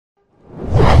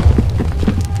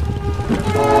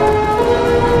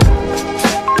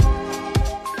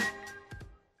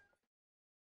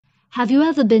Have you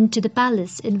ever been to the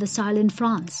palace in Versailles in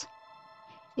France?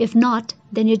 If not,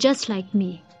 then you're just like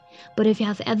me. But if you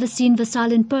have ever seen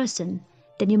Versailles in person,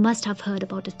 then you must have heard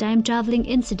about a time-traveling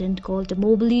incident called the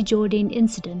Moberly-Jourdain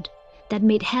incident that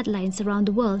made headlines around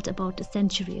the world about a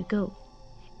century ago.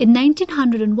 In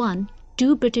 1901,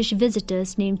 two British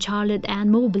visitors named Charlotte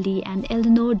Ann Moberly and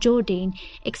Eleanor Jourdain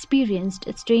experienced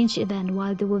a strange event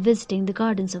while they were visiting the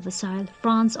gardens of Versailles,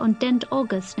 France on 10th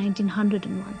August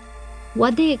 1901.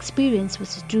 What they experienced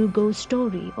was a true ghost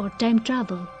story or time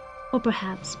travel, or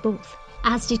perhaps both.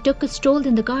 As they took a stroll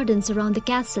in the gardens around the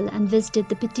castle and visited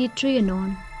the Petit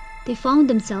Trianon, they found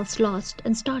themselves lost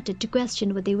and started to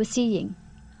question what they were seeing.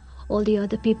 All the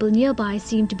other people nearby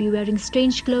seemed to be wearing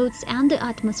strange clothes and the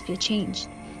atmosphere changed.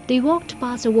 They walked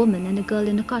past a woman and a girl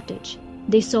in a cottage.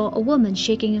 They saw a woman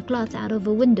shaking a cloth out of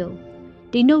a window.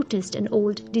 They noticed an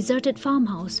old, deserted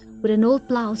farmhouse with an old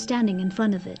plough standing in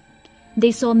front of it.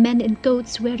 They saw men in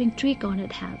coats wearing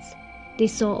tree-cornered hats. They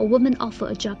saw a woman offer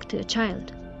a jug to a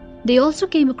child. They also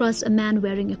came across a man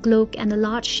wearing a cloak and a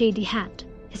large shady hat.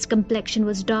 His complexion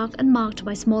was dark and marked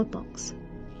by smallpox.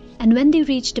 And when they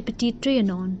reached the Petit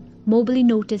Trianon, Moberly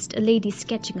noticed a lady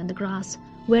sketching on the grass,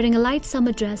 wearing a light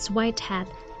summer dress, white hat,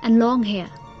 and long hair.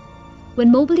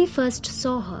 When Moberly first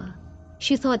saw her,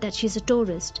 she thought that she's a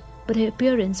tourist, but her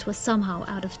appearance was somehow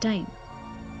out of time.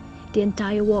 The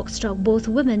entire walk struck both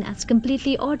women as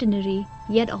completely ordinary,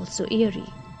 yet also eerie.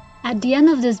 At the end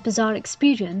of this bizarre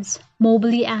experience,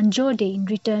 Moberly and Jourdain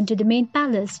returned to the main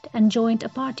palace and joined a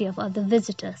party of other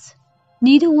visitors.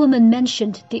 Neither woman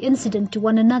mentioned the incident to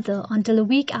one another until a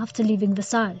week after leaving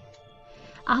Versailles.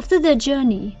 After their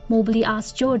journey, Moberly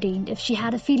asked Jourdain if she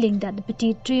had a feeling that the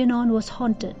Petit Trianon was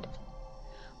haunted.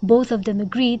 Both of them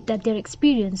agreed that their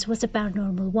experience was a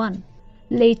paranormal one.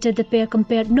 Later, the pair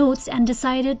compared notes and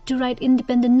decided to write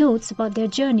independent notes about their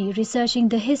journey, researching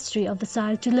the history of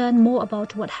Versailles to learn more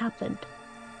about what happened.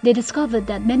 They discovered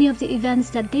that many of the events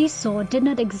that they saw did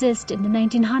not exist in the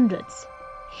 1900s.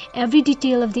 Every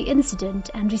detail of the incident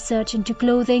and research into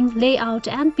clothing, layout,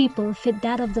 and people fit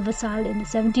that of the Versailles in the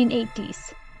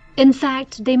 1780s. In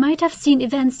fact, they might have seen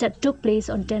events that took place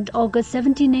on 10th August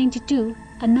 1792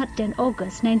 and not 10th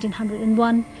August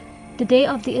 1901, the day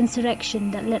of the insurrection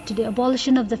that led to the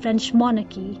abolition of the French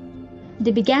monarchy.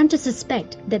 They began to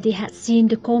suspect that they had seen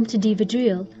the Comte de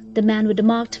Vaudreuil, the man with the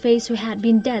marked face who had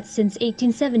been dead since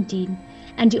 1817,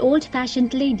 and the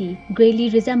old-fashioned lady greatly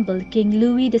resembled King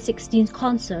Louis XVI's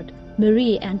consort,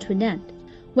 Marie Antoinette.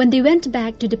 When they went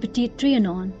back to the Petit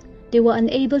Trianon, they were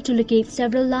unable to locate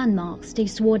several landmarks they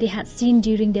swore they had seen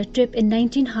during their trip in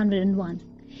 1901.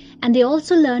 And they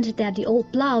also learned that the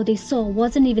old plough they saw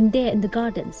wasn't even there in the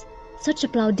gardens. Such a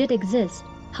plough did exist,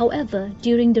 however,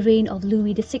 during the reign of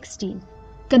Louis XVI.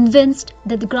 Convinced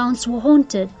that the grounds were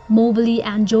haunted, Moberly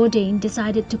and Jourdain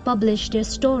decided to publish their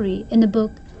story in a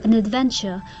book, an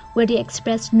adventure, where they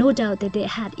expressed no doubt that they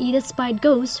had either spied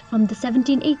ghosts from the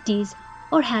 1780s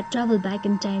or had traveled back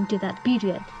in time to that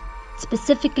period,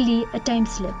 specifically a time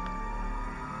slip.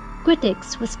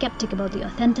 Critics were skeptic about the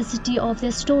authenticity of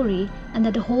their story and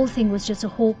that the whole thing was just a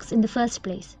hoax in the first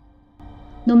place.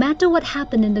 No matter what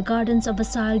happened in the gardens of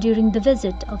Versailles during the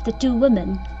visit of the two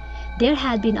women, there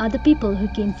had been other people who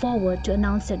came forward to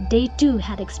announce that they too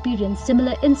had experienced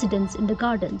similar incidents in the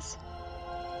gardens.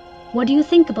 What do you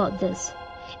think about this?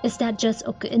 Is that just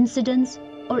a coincidence,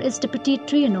 or is the Petit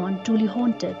Trianon truly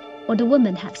haunted, or the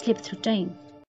women had slipped through time?